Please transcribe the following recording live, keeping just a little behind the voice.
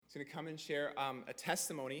He's going to come and share a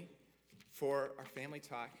testimony for our family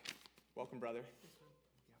talk. Welcome, brother.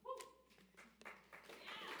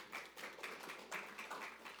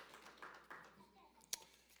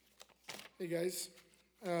 Hey guys,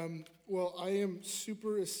 well, I am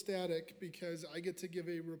super ecstatic because I get to give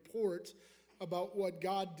a report about what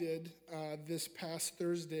God did this past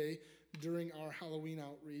Thursday during our Halloween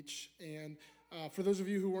outreach. And for those of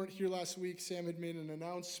you who weren't here last week, Sam had made an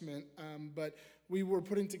announcement, but we were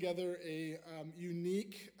putting together a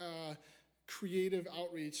unique, creative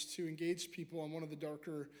outreach to engage people on one of the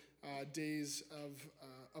darker days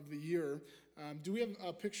of the year. Do we have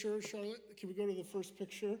a picture, Charlotte? Can we go to the first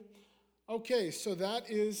picture? Okay, so that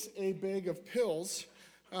is a bag of pills,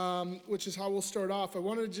 which is how we'll start off. I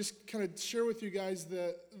wanted to just kind of share with you guys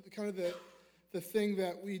the thing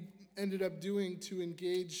that we ended up doing to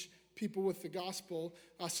engage people with the gospel.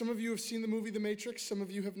 Some of you have seen the movie The Matrix, some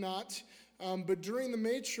of you have not. But during The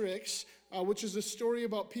Matrix, which is a story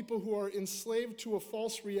about people who are enslaved to a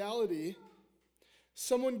false reality,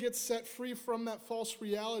 someone gets set free from that false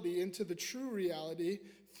reality into the true reality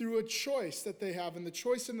through a choice that they have. And the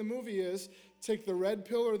choice in the movie is take the red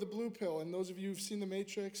pill or the blue pill. And those of you who've seen The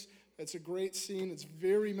Matrix, it's a great scene. It's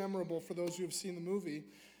very memorable for those who have seen the movie.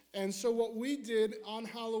 And so what we did on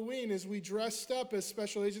Halloween is we dressed up as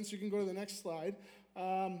special agents. You can go to the next slide.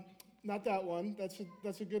 Not that one.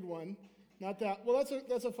 That's a good one. Not that. Well,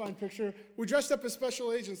 that's a fine picture. We dressed up as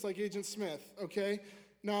special agents like Agent Smith, okay?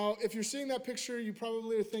 Now, if you're seeing that picture, you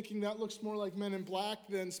probably are thinking that looks more like Men in Black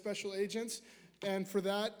than special agents. And for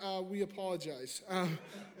that, we apologize.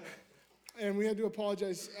 And we had to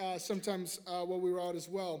apologize sometimes while we were out as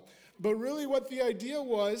well. But really what the idea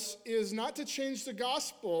was is not to change the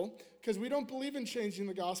gospel, because we don't believe in changing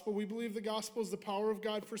the gospel. We believe the gospel is the power of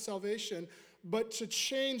God for salvation. But to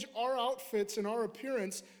change our outfits and our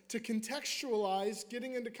appearance to contextualize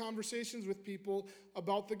getting into conversations with people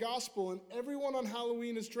about the gospel. And everyone on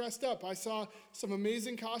Halloween is dressed up. I saw some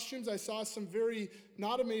amazing costumes. I saw some very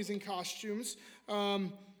not amazing costumes.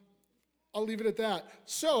 I'll leave it at that.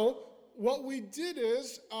 So what we did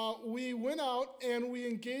is we went out and we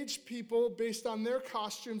engaged people based on their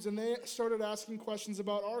costumes, and they started asking questions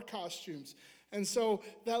about our costumes. And so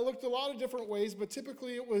that looked a lot of different ways, but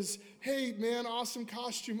typically it was, hey, man, awesome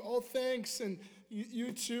costume. Oh, thanks. And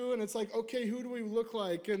you too. And it's like, okay, who do we look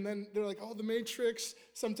like? And then they're like, oh, The Matrix.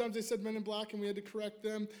 Sometimes they said Men in Black, and we had to correct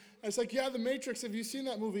them. And it's like, yeah, The Matrix. Have you seen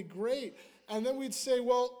that movie? Great. And then we'd say,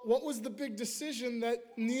 well, what was the big decision that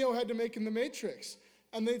Neo had to make in The Matrix?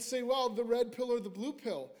 And they'd say, well, the red pill or the blue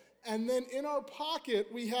pill. And then in our pocket,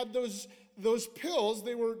 we had those pills.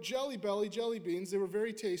 They were Jelly Belly jelly beans. They were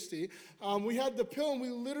very tasty. We had the pill, and we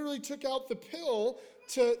literally took out the pill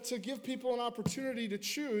to give people an opportunity to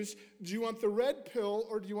choose. Do you want the red pill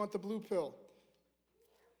or do you want the blue pill?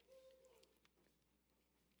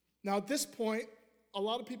 Now, at this point, a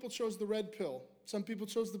lot of people chose the red pill. Some people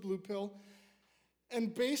chose the blue pill.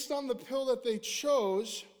 And based on the pill that they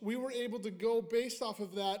chose, we were able to go based off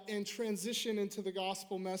of that and transition into the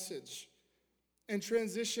gospel message and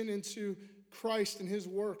transition into Christ and his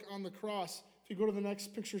work on the cross. If you go to the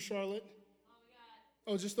next picture, Charlotte.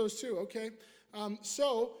 Oh, just those two, okay.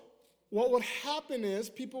 So what would happen is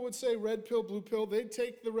people would say red pill, blue pill. They'd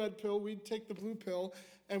take the red pill, we'd take the blue pill,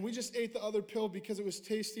 and we just ate the other pill because it was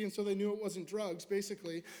tasty, and so they knew it wasn't drugs,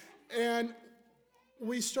 basically. And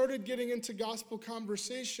we started getting into gospel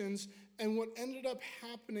conversations, and what ended up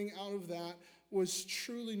happening out of that was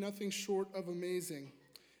truly nothing short of amazing.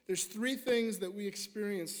 There's three things that we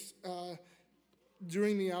experienced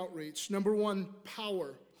during the outreach. Number one,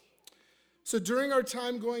 power. So during our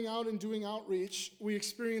time going out and doing outreach, we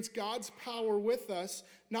experienced God's power with us,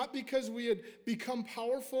 not because we had become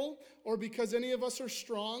powerful or because any of us are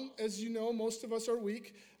strong. As you know, most of us are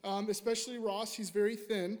weak, especially Ross. He's very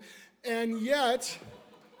thin. And yet,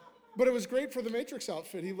 but it was great for the Matrix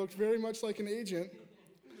outfit. He looked very much like an agent.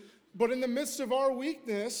 But in the midst of our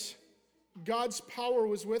weakness, God's power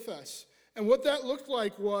was with us. And what that looked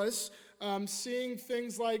like was seeing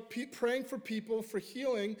things like praying for people for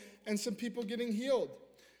healing and some people getting healed.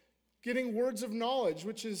 Getting words of knowledge,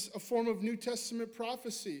 which is a form of New Testament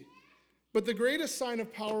prophecy. But the greatest sign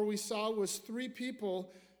of power we saw was 3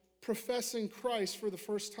 people professing Christ for the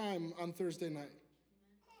first time on Thursday night.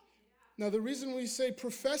 Now, the reason we say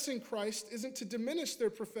professing Christ isn't to diminish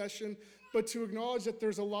their profession, but to acknowledge that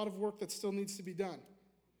there's a lot of work that still needs to be done.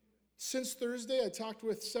 Since Thursday, I talked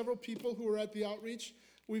with several people who were at the outreach.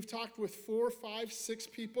 We've talked with 4, 5, 6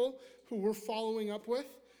 people who we're following up with.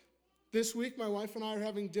 This week, my wife and I are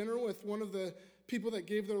having dinner with one of the people that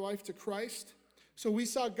gave their life to Christ. So we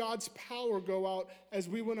saw God's power go out as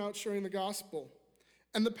we went out sharing the gospel.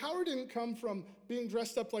 And the power didn't come from being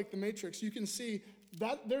dressed up like the Matrix. You can see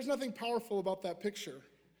that there's nothing powerful about that picture.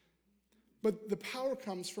 But the power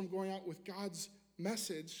comes from going out with God's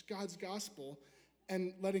message, God's gospel,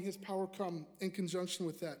 and letting his power come in conjunction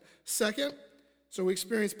with that. Second, so we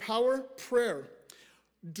experienced power, prayer.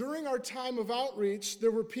 During our time of outreach,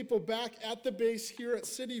 there were people back at the base here at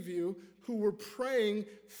City View who were praying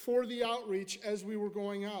for the outreach as we were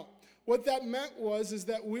going out. What that meant is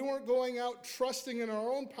that we weren't going out trusting in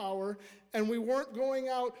our own power, and we weren't going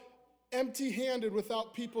out empty-handed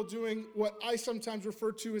without people doing what I sometimes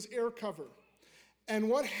refer to as air cover. And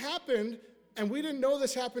what happened, and we didn't know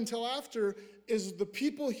this happened till after, is the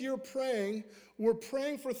people here praying were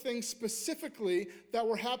praying for things specifically that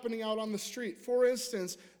were happening out on the street. For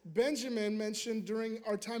instance, Benjamin mentioned during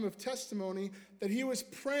our time of testimony that he was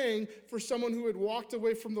praying for someone who had walked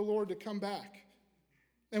away from the Lord to come back.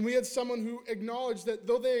 And we had someone who acknowledged that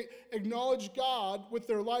though they acknowledged God with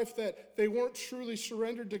their life, that they weren't truly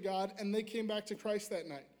surrendered to God, and they came back to Christ that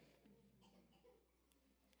night.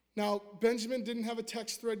 Now, Benjamin didn't have a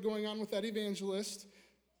text thread going on with that evangelist,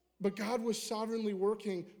 but God was sovereignly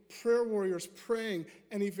working, prayer warriors praying,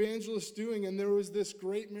 and evangelists doing, and there was this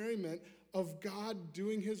great merriment of God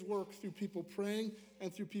doing his work through people praying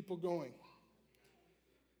and through people going.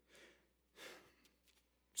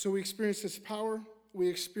 So we experienced his power, we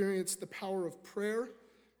experienced the power of prayer,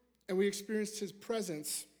 and we experienced his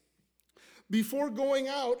presence. Before going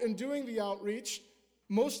out and doing the outreach,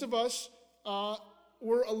 most of us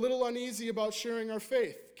were a little uneasy about sharing our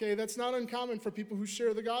faith. Okay, that's not uncommon for people who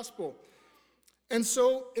share the gospel. And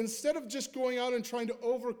so instead of just going out and trying to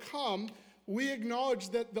overcome, we acknowledge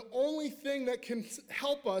that the only thing that can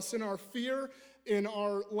help us in our fear, in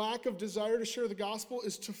our lack of desire to share the gospel,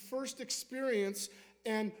 is to first experience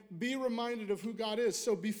and be reminded of who God is.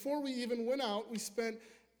 So before we even went out, we spent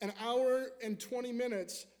an hour and 20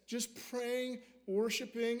 minutes just praying,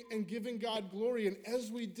 worshiping, and giving God glory. And as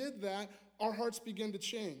we did that, our hearts began to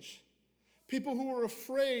change. People who were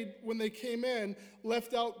afraid when they came in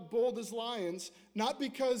left out bold as lions, not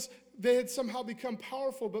because they had somehow become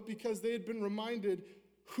powerful, but because they had been reminded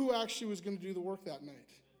who actually was going to do the work that night.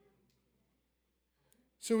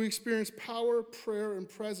 So we experienced power, prayer, and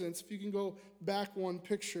presence. If you can go back one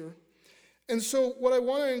picture. And so what I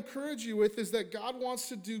want to encourage you with is that God wants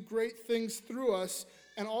to do great things through us,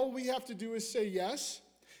 and all we have to do is say yes.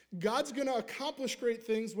 God's going to accomplish great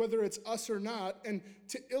things, whether it's us or not. And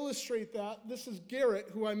to illustrate that, this is Garrett,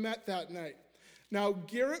 who I met that night. Now,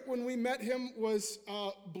 Garrett, when we met him, was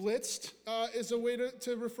blitzed, is a way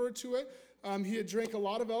to refer to it. He had drank a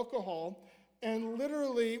lot of alcohol. And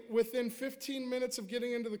literally, within 15 minutes of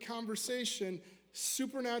getting into the conversation,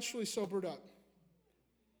 supernaturally sobered up.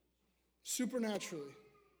 Supernaturally.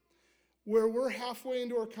 Where we're halfway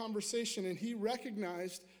into our conversation, and he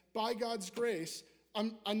recognized, by God's grace,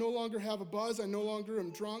 I no longer have a buzz, I no longer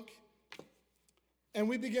am drunk. And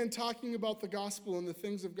we began talking about the gospel and the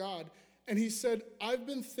things of God. And he said, I've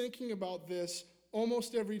been thinking about this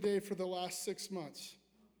almost every day for the last 6 months.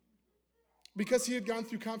 Because he had gone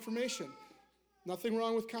through confirmation. Nothing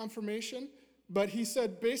wrong with confirmation, but he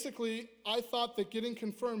said, basically, I thought that getting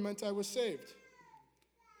confirmed meant I was saved.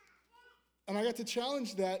 And I got to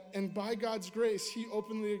challenge that, and by God's grace, he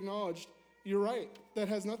openly acknowledged, you're right, that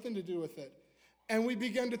has nothing to do with it. And we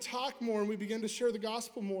began to talk more, and we began to share the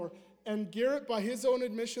gospel more. And Garrett, by his own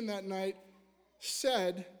admission that night,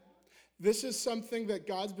 said, this is something that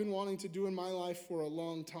God's been wanting to do in my life for a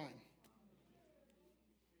long time.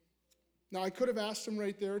 Now, I could have asked him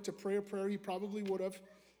right there to pray a prayer. He probably would have.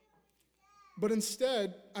 But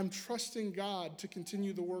instead, I'm trusting God to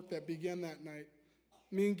continue the work that began that night.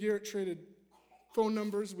 Me and Garrett traded phone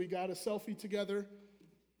numbers. We got a selfie together.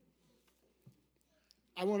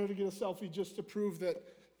 I wanted to get a selfie just to prove that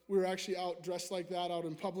we were actually out dressed like that out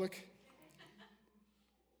in public.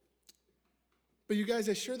 But you guys,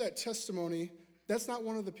 I share that testimony. That's not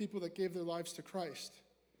one of the people that gave their lives to Christ.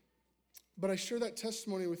 But I share that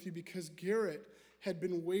testimony with you because Garrett had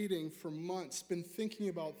been waiting for months, been thinking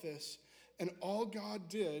about this, and all God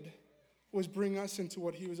did was bring us into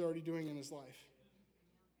what he was already doing in his life.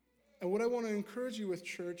 And what I want to encourage you with,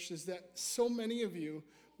 church, is that so many of you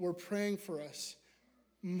were praying for us.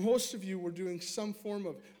 Most of you were doing some form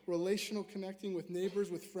of relational connecting with neighbors,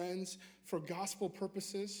 with friends, for gospel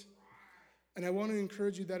purposes. And I want to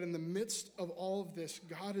encourage you that in the midst of all of this,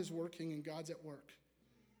 God is working and God's at work.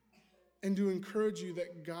 And to encourage you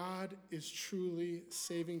that God is truly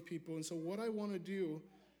saving people. And so what I want to do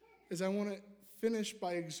is I want to finish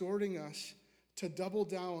by exhorting us to double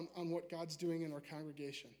down on what God's doing in our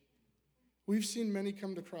congregation. We've seen many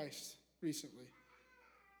come to Christ recently.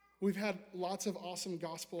 We've had lots of awesome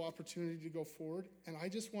gospel opportunity to go forward, and I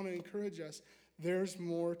just want to encourage us, there's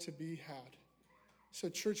more to be had. So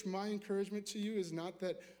church, my encouragement to you is not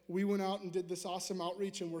that we went out and did this awesome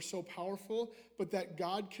outreach and we're so powerful, but that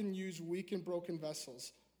God can use weak and broken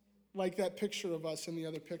vessels, like that picture of us in the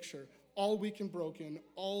other picture. All weak and broken,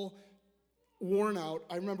 all worn out.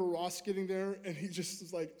 I remember Ross getting there, and he just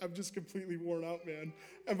was like, I'm just completely worn out, man.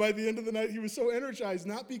 And by the end of the night, he was so energized,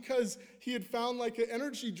 not because he had found like an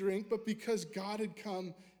energy drink, but because God had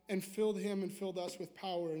come and filled him and filled us with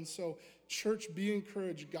power. And so, church, be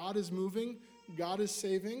encouraged. God is moving, God is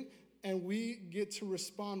saving, and we get to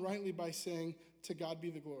respond rightly by saying, to God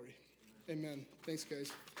be the glory. Amen. Thanks,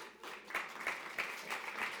 guys.